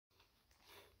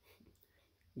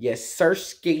Yes,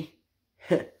 sirski.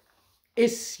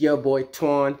 It's your boy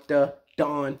Twan the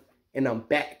Don, and I'm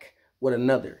back with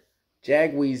another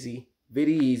Jagweezy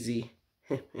Viddy Easy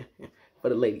for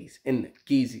the ladies and the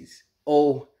geezies.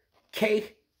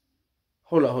 Okay.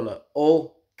 Hold up.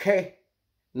 Okay.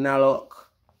 Now look.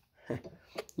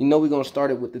 You know we're going to start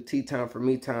it with the tea time for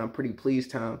me time, pretty please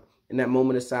time, and that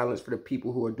moment of silence for the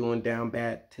people who are doing down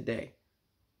bad today.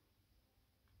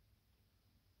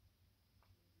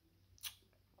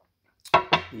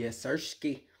 Yes,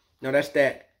 sirski. Now that's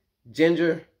that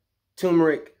ginger,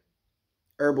 turmeric,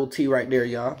 herbal tea right there,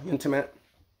 y'all. Intimate.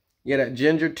 Yeah, that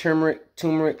ginger,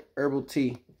 turmeric, herbal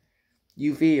tea.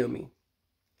 You feel me?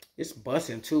 It's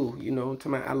busting too, you know.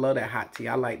 Intimate. I love that hot tea.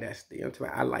 I like that still.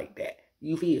 Intimate. I like that.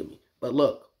 You feel me? But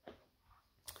look,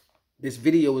 this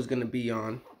video is going to be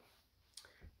on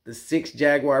the 6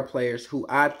 Jaguar players who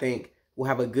I think will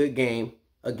have a good game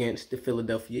against the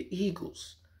Philadelphia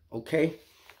Eagles. Okay?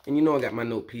 And you know I got my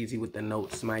note peasy with the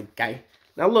notes, my guy.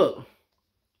 Now look,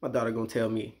 my daughter gonna tell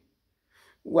me,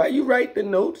 why you write the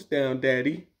notes down,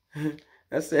 Daddy?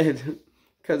 I said,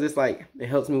 because it's like, it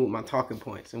helps me with my talking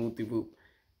points and whoop-de-whoop.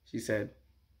 She said,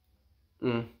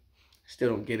 still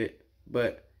don't get it.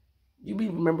 But you be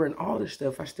remembering all this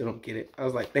stuff, I still don't get it. I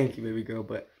was like, thank you, baby girl,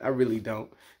 but I really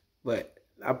don't. But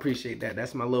I appreciate that.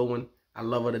 That's my little one. I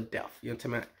love her to death. You know what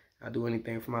I'm talking about? I'll do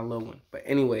anything for my little one. But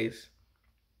anyways,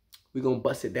 we're going to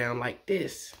bust it down like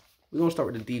this. We're going to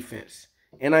start with the defense.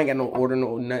 And I ain't got no order,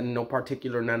 no nothing, no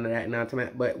particular, none of that. Nothing,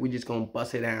 but we just going to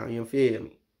bust it down. You feel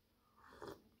me?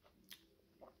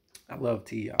 I love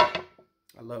tea, y'all.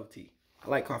 I love tea. I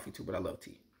like coffee too, but I love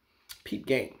tea. Peep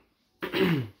game.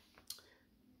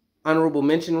 Honorable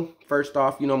mention. First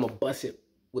off, you know I'm going to bust it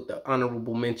with the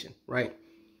honorable mention, right?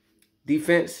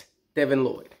 Defense, Devin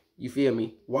Lloyd. You feel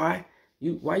me? Why?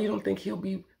 Why you don't think he'll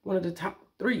be one of the top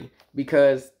 3?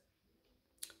 Because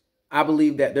I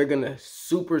believe that they're going to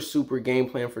super game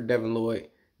plan for Devin Lloyd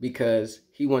because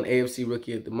he won AFC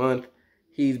Rookie of the Month.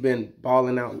 He's been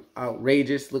balling out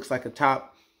outrageous. Looks like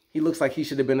he looks like he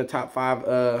should have been a top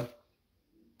 5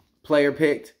 player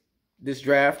picked this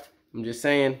draft. I'm just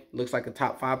saying, looks like a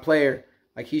top 5 player.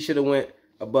 Like he should have went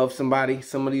above some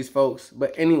of these folks.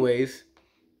 But anyways,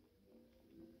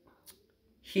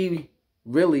 he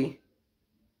really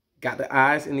got the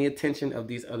eyes and the attention of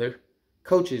these other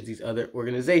coaches, these other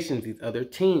organizations, these other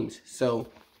teams. So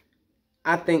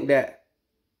I think that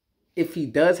if he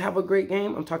does have a great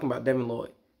game, I'm talking about Devin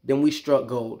Lloyd, then we struck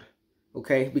gold,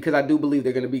 okay? Because I do believe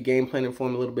they're going to be game planning for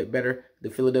him a little bit better.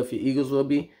 The Philadelphia Eagles will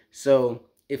be. So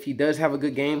if he does have a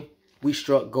good game, we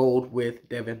struck gold with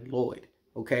Devin Lloyd,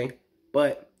 okay?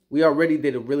 But we already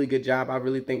did a really good job. I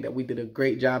really think that we did a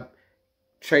great job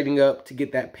trading up to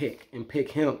get that pick and pick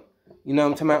him. You know what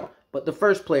I'm talking about? But the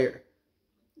first player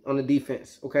on the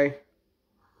defense, okay?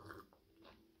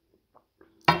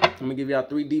 I'm going to give y'all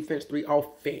 3 defense, 3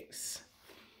 offense.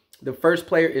 The first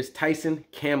player is Tyson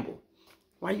Campbell.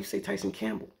 Why you say Tyson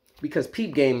Campbell? Because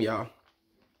peep game, y'all.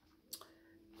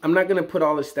 I'm not going to put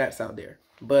all his stats out there,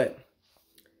 but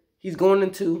he's going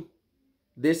into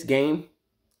this game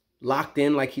locked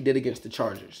in like he did against the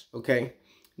Chargers, okay?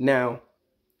 Now,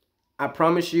 I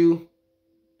promise you,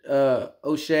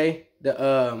 O'Shea,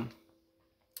 dang,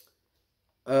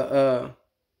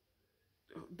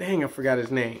 I forgot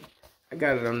his name. I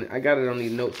got it on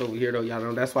these notes over here though, y'all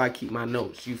know. That's why I keep my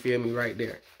notes. You feel me right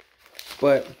there.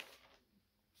 But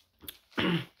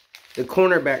the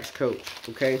cornerbacks coach,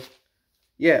 okay?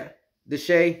 Yeah,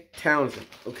 Deshae Townsend,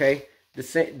 okay?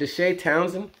 Deshae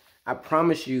Townsend, I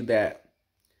promise you that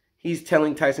he's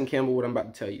telling Tyson Campbell what I'm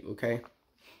about to tell you, okay?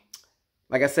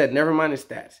 Like I said, never mind his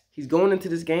stats. He's going into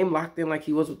this game locked in like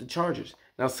he was with the Chargers.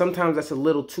 Now, sometimes that's a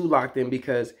little too locked in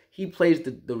because he plays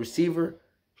the receiver.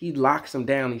 He locks him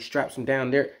down. He straps him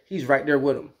down there. He's right there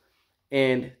with him.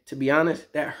 And to be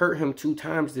honest, that hurt him 2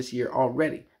 times this year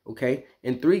already, okay?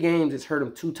 In 3 games, it's hurt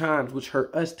him 2 times, which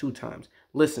hurt us 2 times.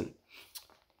 Listen,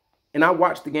 and I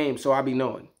watched the game, so I be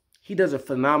knowing. He does a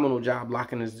phenomenal job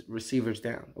locking his receivers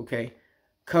down, okay?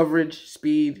 Coverage,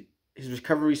 speed, his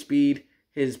recovery speed,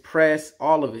 his press,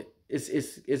 all of it.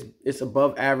 It's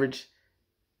above average.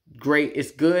 Great.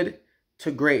 It's good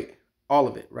to great. All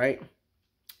of it, right?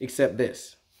 Except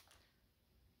this.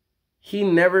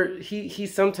 He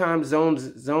sometimes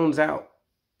zones out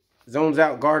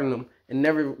guarding them and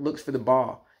never looks for the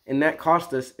ball. And that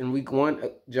cost us in week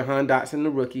 1. Jahan Dotson, the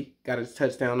rookie, got a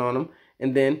touchdown on him.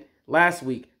 And then last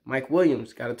week, Mike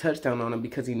Williams got a touchdown on him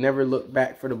because he never looked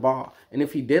back for the ball. And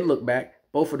if he did look back,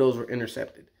 both of those were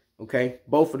intercepted. Okay?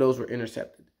 Both of those were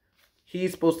intercepted. He's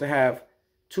supposed to have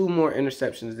 2 more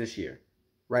interceptions this year,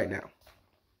 right now.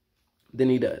 than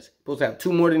he does. He's supposed to have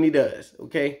 2 more than he does,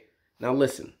 okay? Now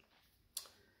listen.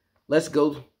 Let's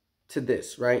go to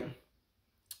this, right?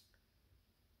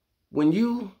 When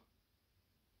you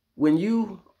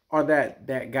are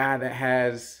that guy that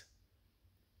has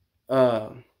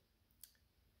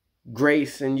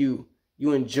grace and you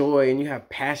enjoy and you have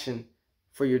passion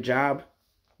for your job,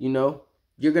 you know,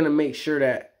 you're going to make sure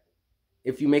that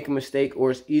if you make a mistake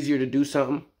or it's easier to do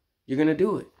something, you're going to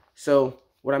do it. So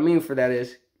what I mean for that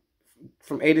is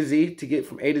from A to Z, to get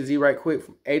from A to Z right quick,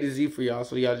 from A to Z for y'all,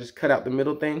 so y'all just cut out the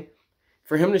middle thing.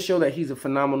 For him to show that he's a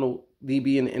phenomenal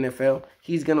DB in the NFL,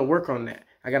 he's going to work on that.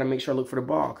 I got to make sure I look for the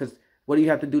ball, because what do you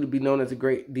have to do to be known as a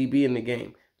great DB in the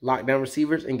game? Lock down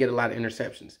receivers and get a lot of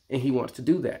interceptions. And he wants to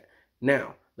do that.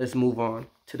 Now, let's move on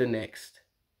to the next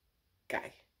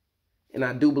guy. And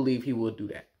I do believe he will do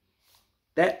that.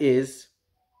 That is,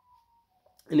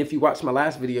 and if you watched my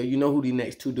last video, you know who the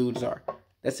next 2 dudes are.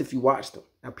 That's if you watched them.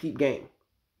 Now, peep game.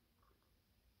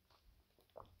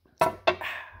 That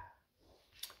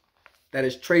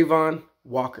is Trayvon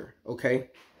Walker, okay?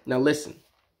 Now, listen.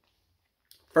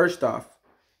 First off,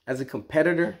 as a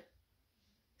competitor,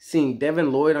 seeing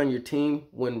Devin Lloyd on your team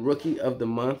win Rookie of the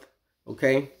Month,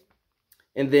 okay?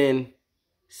 And then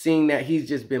seeing that he's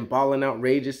just been balling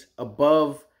outrageous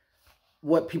above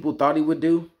what people thought he would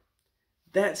do,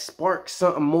 that sparks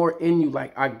something more in you.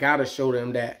 Like, I got to show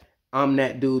them that I'm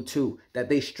that dude too, that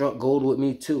they struck gold with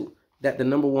me too, that the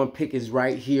 #1 pick is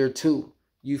right here too.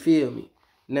 You feel me?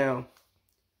 Now,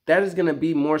 that is going to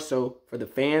be more so for the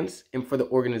fans and for the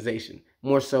organization,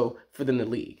 more so for the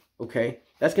league, okay?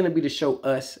 That's going to be to show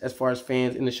us as far as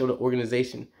fans and to show the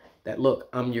organization that, look,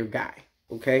 I'm your guy,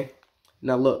 okay?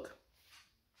 Now, look,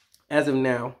 as of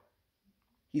now,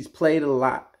 he's played a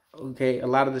lot, okay, a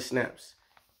lot of the snaps,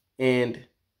 and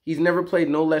he's never played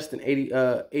no less than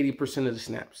 80% of the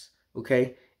snaps,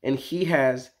 okay? And he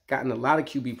has gotten a lot of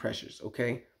QB pressures,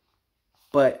 okay?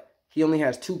 But he only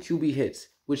has 2 QB hits,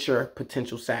 which are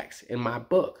potential sacks in my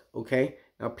book, okay?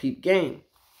 Now, peep game.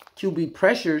 QB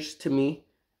pressures, to me,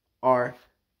 are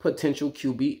potential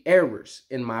QB errors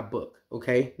in my book,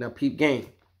 okay? Now, peep game.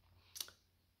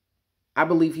 I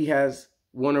believe he has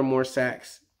 1 or more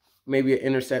sacks, maybe an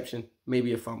interception,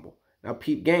 maybe a fumble. Now,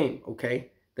 peep game,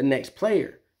 okay? The next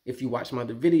player, if you watch my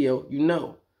other video, you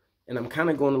know. And I'm kind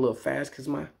of going a little fast because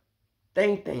my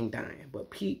thing dying.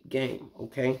 But peep game,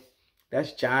 okay?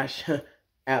 That's Josh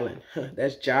Allen.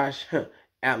 That's Josh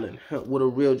Allen. What a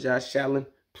real Josh Allen.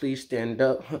 Please stand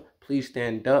up. Please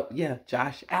stand up. Yeah,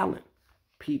 Josh Allen.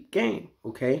 Peep game,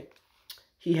 okay?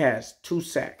 He has 2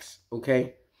 sacks,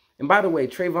 okay? And by the way,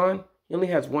 Trayvon, he only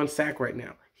has 1 sack right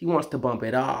now. He wants to bump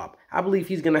it up. I believe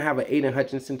he's going to have an Aiden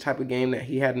Hutchinson type of game that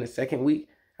he had in the second week.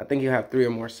 I think he'll have 3 or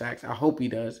more sacks. I hope he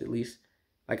does, at least,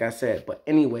 like I said. But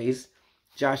anyways,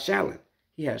 Josh Allen,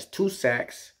 he has 2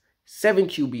 sacks, 7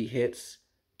 QB hits,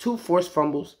 2 forced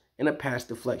fumbles, and a pass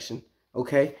deflection,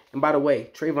 okay? And by the way,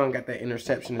 Trayvon got that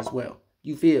interception as well.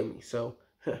 You feel me? So,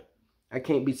 I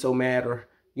can't be so mad, or,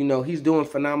 you know, he's doing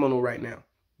phenomenal right now.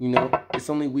 You know, it's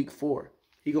only week 4.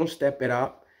 He's going to step it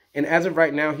up. And as of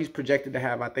right now, he's projected to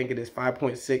have, I think it is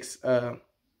 5.6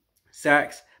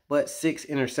 sacks, but 6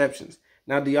 interceptions.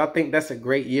 Now, do y'all think that's a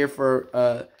great year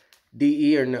for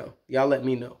DE or no? Y'all let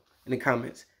me know in the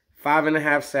comments.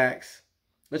 5.5 sacks.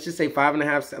 Let's just say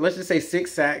 5.5. Let's just say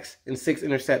 6 sacks and 6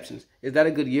 interceptions. Is that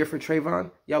a good year for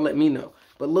Trayvon? Y'all let me know.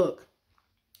 But look,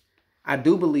 I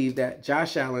do believe that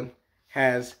Josh Allen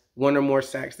has 1 or more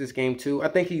sacks this game too. I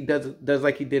think he does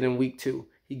like he did in week 2.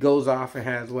 He goes off and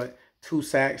has what? 2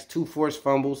 sacks, 2 forced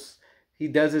fumbles. He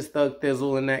does his thug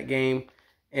thizzle in that game.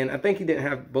 And I think he didn't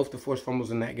have both the forced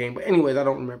fumbles in that game. But anyways, I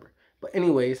don't remember. But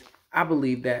anyways, I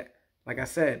believe that, like I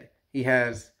said, he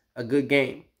has a good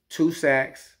game. 2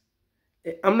 sacks.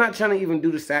 I'm not trying to even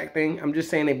do the sack thing. I'm just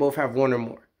saying they both have 1 or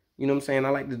more. You know what I'm saying? I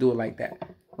like to do it like that.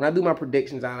 When I do my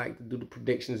predictions, I like to do the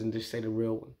predictions and just say the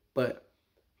real one. But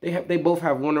they both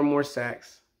have 1 or more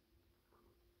sacks.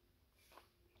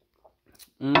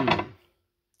 And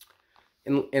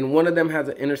one of them has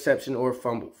an interception or a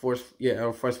fumble,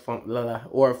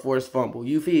 or a forced fumble.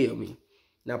 You feel me?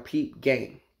 Now, peep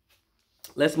game.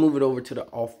 Let's move it over to the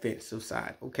offensive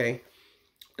side, okay?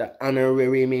 The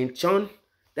honorary mention,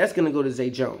 that's going to go to Zay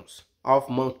Jones, off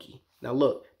monkey. Now,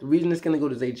 look, the reason it's going to go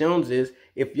to Zay Jones is,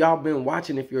 if y'all been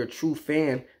watching, if you're a true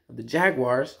fan of the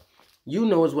Jaguars, you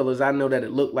know as well as I know that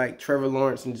it looked like Trevor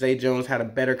Lawrence and Zay Jones had a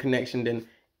better connection than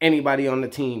anybody on the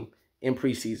team in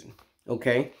preseason,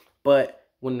 okay? But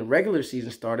when the regular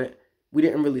season started, we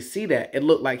didn't really see that. It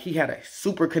looked like he had a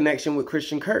super connection with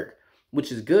Christian Kirk,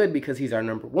 which is good because he's our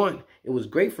 #1. It was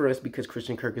great for us because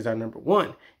Christian Kirk is our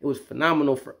 #1. It was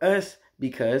phenomenal for us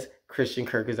because Christian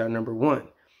Kirk is our number one.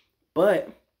 But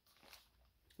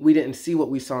we didn't see what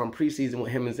we saw in preseason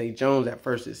with him and Zay Jones at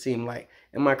first, it seemed like.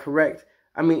 Am I correct?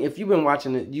 I mean, if you've been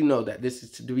watching it, you know that this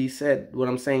is to be said. What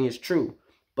I'm saying is true.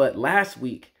 But last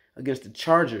week against the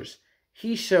Chargers,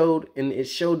 he showed, and it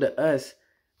showed to us,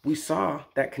 we saw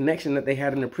that connection that they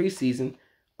had in the preseason,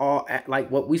 all at like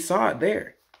what we saw it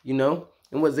there, you know?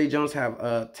 And what Zay Jones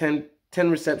have, 10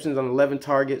 receptions on 11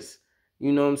 targets,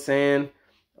 you know what I'm saying?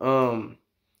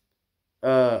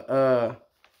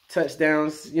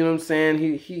 Touchdowns, you know what I'm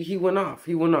saying? He went off.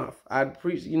 He went off.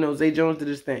 You know, Zay Jones did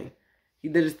his thing. He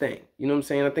did his thing. You know what I'm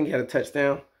saying? I think he had a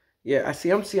touchdown. Yeah,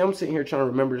 I'm sitting here trying to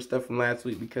remember the stuff from last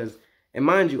week because, and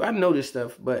mind you, I know this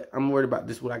stuff, but I'm worried about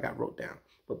this, what I got wrote down.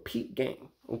 But peep game,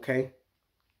 okay?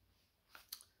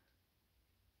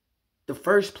 The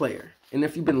first player, and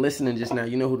if you've been listening just now,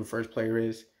 you know who the first player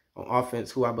is on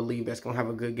offense, who I believe that's going to have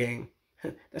a good game.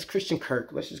 That's Christian Kirk.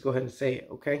 Let's just go ahead and say it,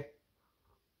 okay?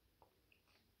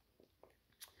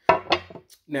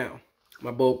 Now,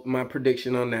 my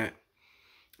prediction on that.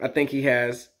 I think he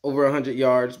has over 100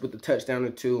 yards with a touchdown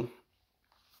or two.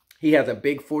 He has a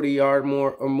big 40-yard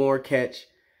or more catch.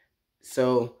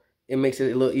 So it makes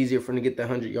it a little easier for him to get the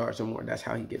 100 yards or more. That's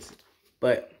how he gets it.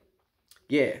 But,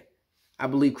 yeah, I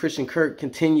believe Christian Kirk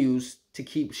continues to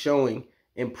keep showing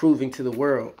and proving to the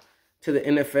world, to the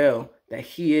NFL, that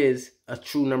he is a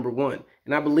true number one.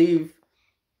 And I believe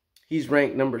he's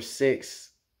ranked number 6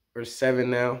 or 7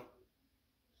 now.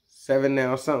 7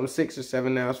 now, something 6 or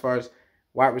 7 now as far as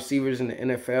wide receivers in the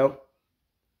NFL.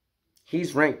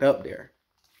 He's ranked up there.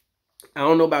 I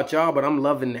don't know about y'all, but I'm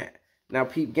loving that. Now,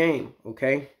 peep game,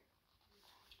 okay?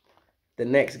 The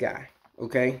next guy,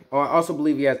 okay? Oh, I also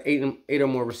believe he has 8 or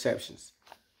more receptions.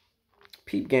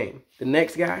 Peep game. The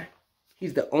next guy,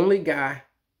 he's the only guy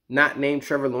not named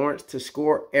Trevor Lawrence to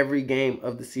score every game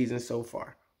of the season so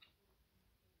far.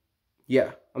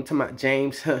 Yeah, I'm talking about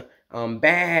James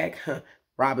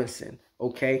Robinson,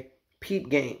 okay? Peep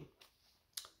game.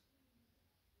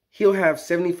 He'll have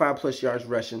 75 plus yards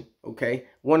rushing, okay?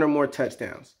 1 or more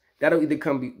touchdowns. That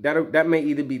may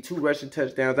either be 2 rushing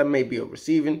touchdowns. That may be a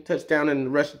receiving touchdown and a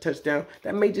rushing touchdown.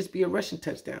 That may just be a rushing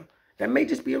touchdown. That may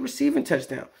just be a receiving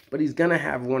touchdown. But he's going to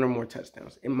have 1 or more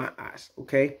touchdowns in my eyes,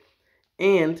 okay?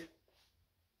 And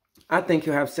I think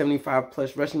he'll have 75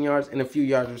 plus rushing yards and a few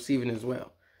yards receiving as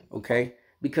well, okay?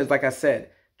 Because like I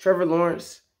said, Trevor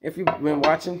Lawrence, if you've been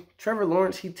watching, Trevor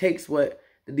Lawrence, he takes what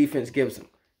the defense gives him.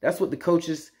 That's what the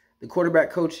coaches, the quarterback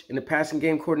coach and the passing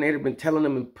game coordinator have been telling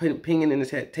him and pinging in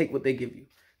his head. Take what they give you.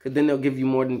 Because then they'll give you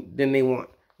more than they want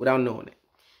without knowing it.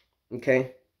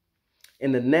 Okay?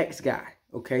 And the next guy,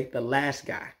 okay, the last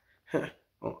guy,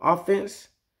 on offense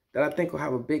that I think will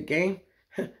have a big game,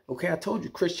 okay, I told you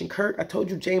Christian Kirk. I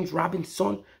told you James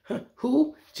Robinson.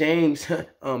 Who? James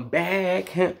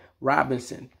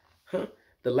Robinson.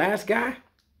 The last guy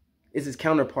is his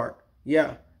counterpart.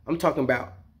 Yeah, I'm talking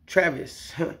about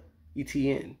Travis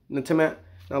Etienne.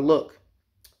 Now look,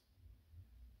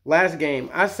 last game,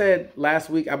 I said last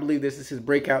week, I believe this is his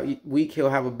breakout week. He'll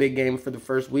have a big game for the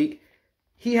first week.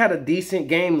 He had a decent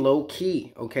game, low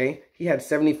key, okay? He had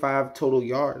 75 total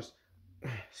yards.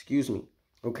 Excuse me,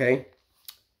 okay?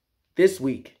 This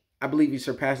week, I believe he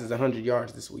surpasses 100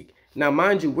 yards this week. Now,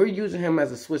 mind you, we're using him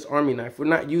as a Swiss Army knife. We're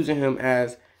not using him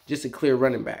as just a clear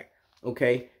running back,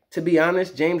 okay? To be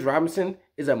honest, James Robinson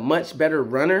is a much better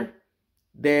runner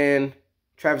than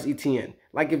Travis Etienne.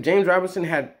 Like if James Robinson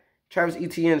had Travis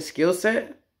Etienne's skill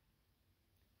set,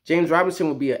 James Robinson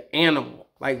would be an animal.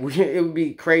 Like it would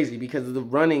be crazy because of the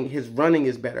running. His running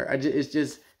is better. It's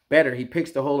just better. He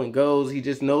picks the hole and goes. He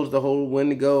just knows the hole, when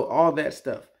to go, all that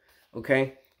stuff.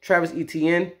 Okay, Travis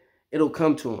Etienne, it'll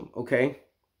come to him. Okay,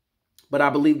 but I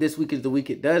believe this week is the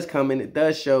week it does come, and it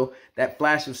does show that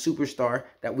flash of superstar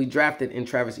that we drafted in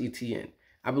Travis Etienne.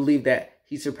 I believe that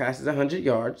he surpasses 100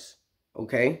 yards.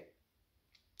 Okay,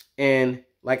 and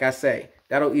like I say,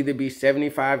 that'll either be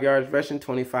 75 yards rushing,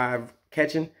 25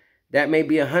 catching. That may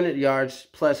be 100 yards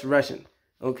plus rushing,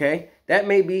 okay? That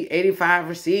may be 85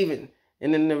 receiving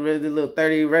and then the little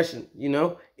 30 rushing, you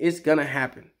know? It's going to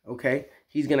happen, okay?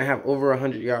 He's going to have over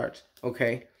 100 yards,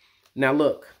 okay? Now,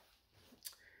 look,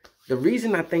 the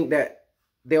reason I think that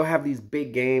they'll have these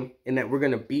big games and that we're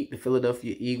going to beat the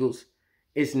Philadelphia Eagles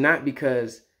is not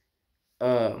because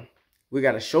we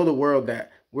got to show the world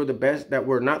that we're the best, that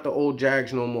we're not the old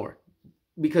Jags no more.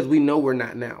 Because we know we're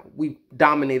not now. We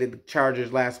dominated the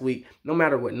Chargers last week. No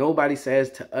matter what nobody says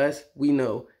to us, we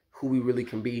know who we really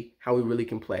can be, how we really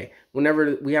can play.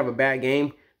 Whenever we have a bad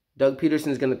game, Doug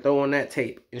Peterson's going to throw on that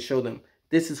tape and show them,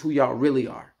 this is who y'all really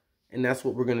are. And that's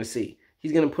what we're going to see.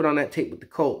 He's going to put on that tape with the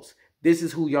Colts. This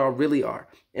is who y'all really are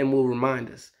and will remind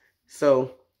us.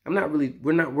 So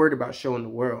we're not worried about showing the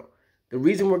world. The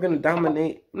reason we're going to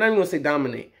dominate, I'm not even going to say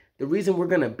dominate. The reason we're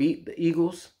going to beat the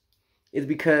Eagles is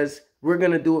because we're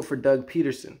going to do it for Doug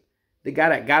Peterson. The guy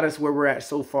that got us where we're at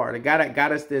so far. The guy that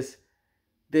got us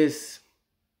this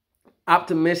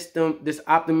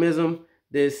optimism,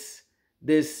 this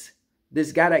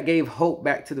guy that gave hope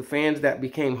back to the fans that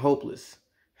became hopeless.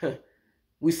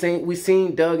 We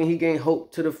seen Doug and he gave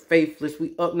hope to the faithless.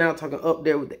 We up now talking up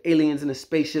there with the aliens and the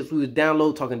spaceships. We was down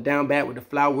low talking down bad with the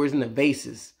flowers and the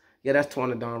vases. Yeah, that's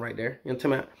Tornadon right there. You know what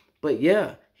I'm talking about? But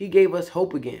yeah, he gave us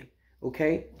hope again.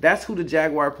 Okay? That's who the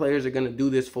Jaguar players are going to do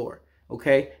this for.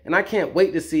 Okay? And I can't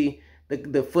wait to see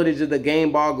the footage of the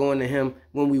game ball going to him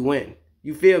when we win.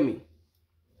 You feel me?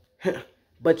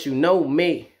 But you know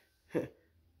me.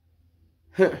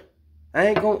 I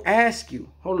ain't going to ask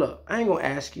you. Hold up. I ain't going to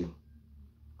ask you.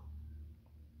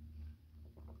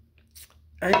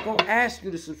 I ain't going to ask you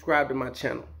to subscribe to my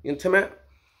channel. You know what I'm talking about?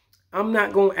 I'm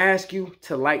not going to ask you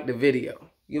to like the video.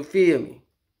 You feel me?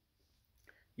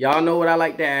 Y'all know what I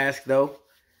like to ask, though.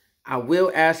 I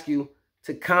will ask you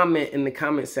to comment in the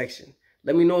comment section.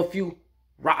 Let me know if you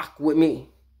rock with me.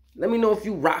 Let me know if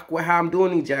you rock with how I'm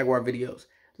doing these Jaguar videos.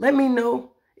 Let me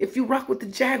know if you rock with the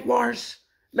Jaguars.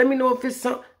 Let me know if it's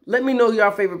some. Let me know who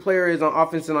y'all favorite player is on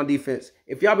offense and on defense.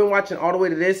 If y'all been watching all the way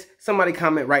to this, somebody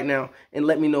comment right now and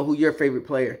let me know who your favorite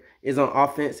player is on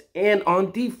offense and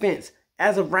on defense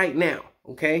as of right now.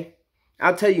 Okay,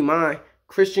 I'll tell you mine.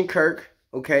 Christian Kirk.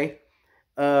 Okay,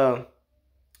 I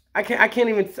can't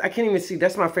even see.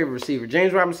 That's my favorite receiver.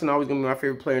 James Robinson always gonna be my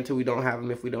favorite player until we don't have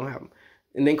him. If we don't have him,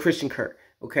 and then Christian Kirk.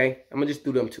 Okay, I'm gonna just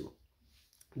do them two.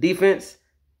 Defense,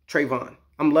 Trayvon.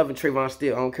 I'm loving Trayvon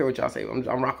still. I don't care what y'all say.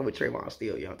 I'm rocking with Trayvon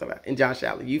still, you know what I'm talking about. And Josh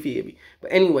Allen, you feel me?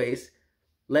 But anyways,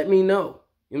 let me know. You know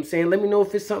what I'm saying? Let me know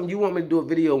if it's something you want me to do a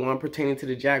video on pertaining to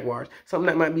the Jaguars. Something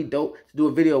that might be dope to do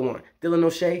a video on. Dylan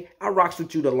O'Shea, I rocks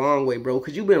with you the long way, bro.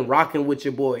 Because you've been rocking with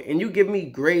your boy. And you give me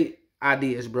great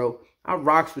ideas, bro. I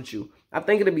rocks with you. I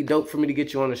think it'd be dope for me to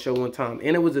get you on the show one time.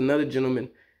 And it was another gentleman.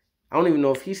 I don't even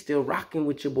know if he's still rocking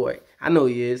with your boy. I know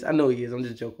he is. I know he is. I'm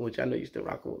just joking with you. I know you're still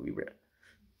rocking with me, bro.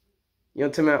 You know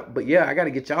what I'm talking about? But yeah, I got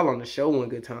to get y'all on the show one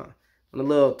good time. On the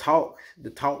little talk, the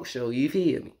talk show, you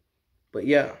feel me? But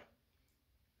yeah,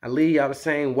 I leave y'all the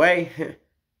same way.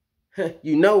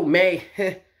 You know me.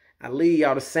 I leave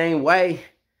y'all the same way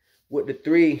with the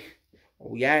 3.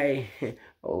 Oh, yay.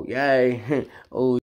 Oh, yay. Oh,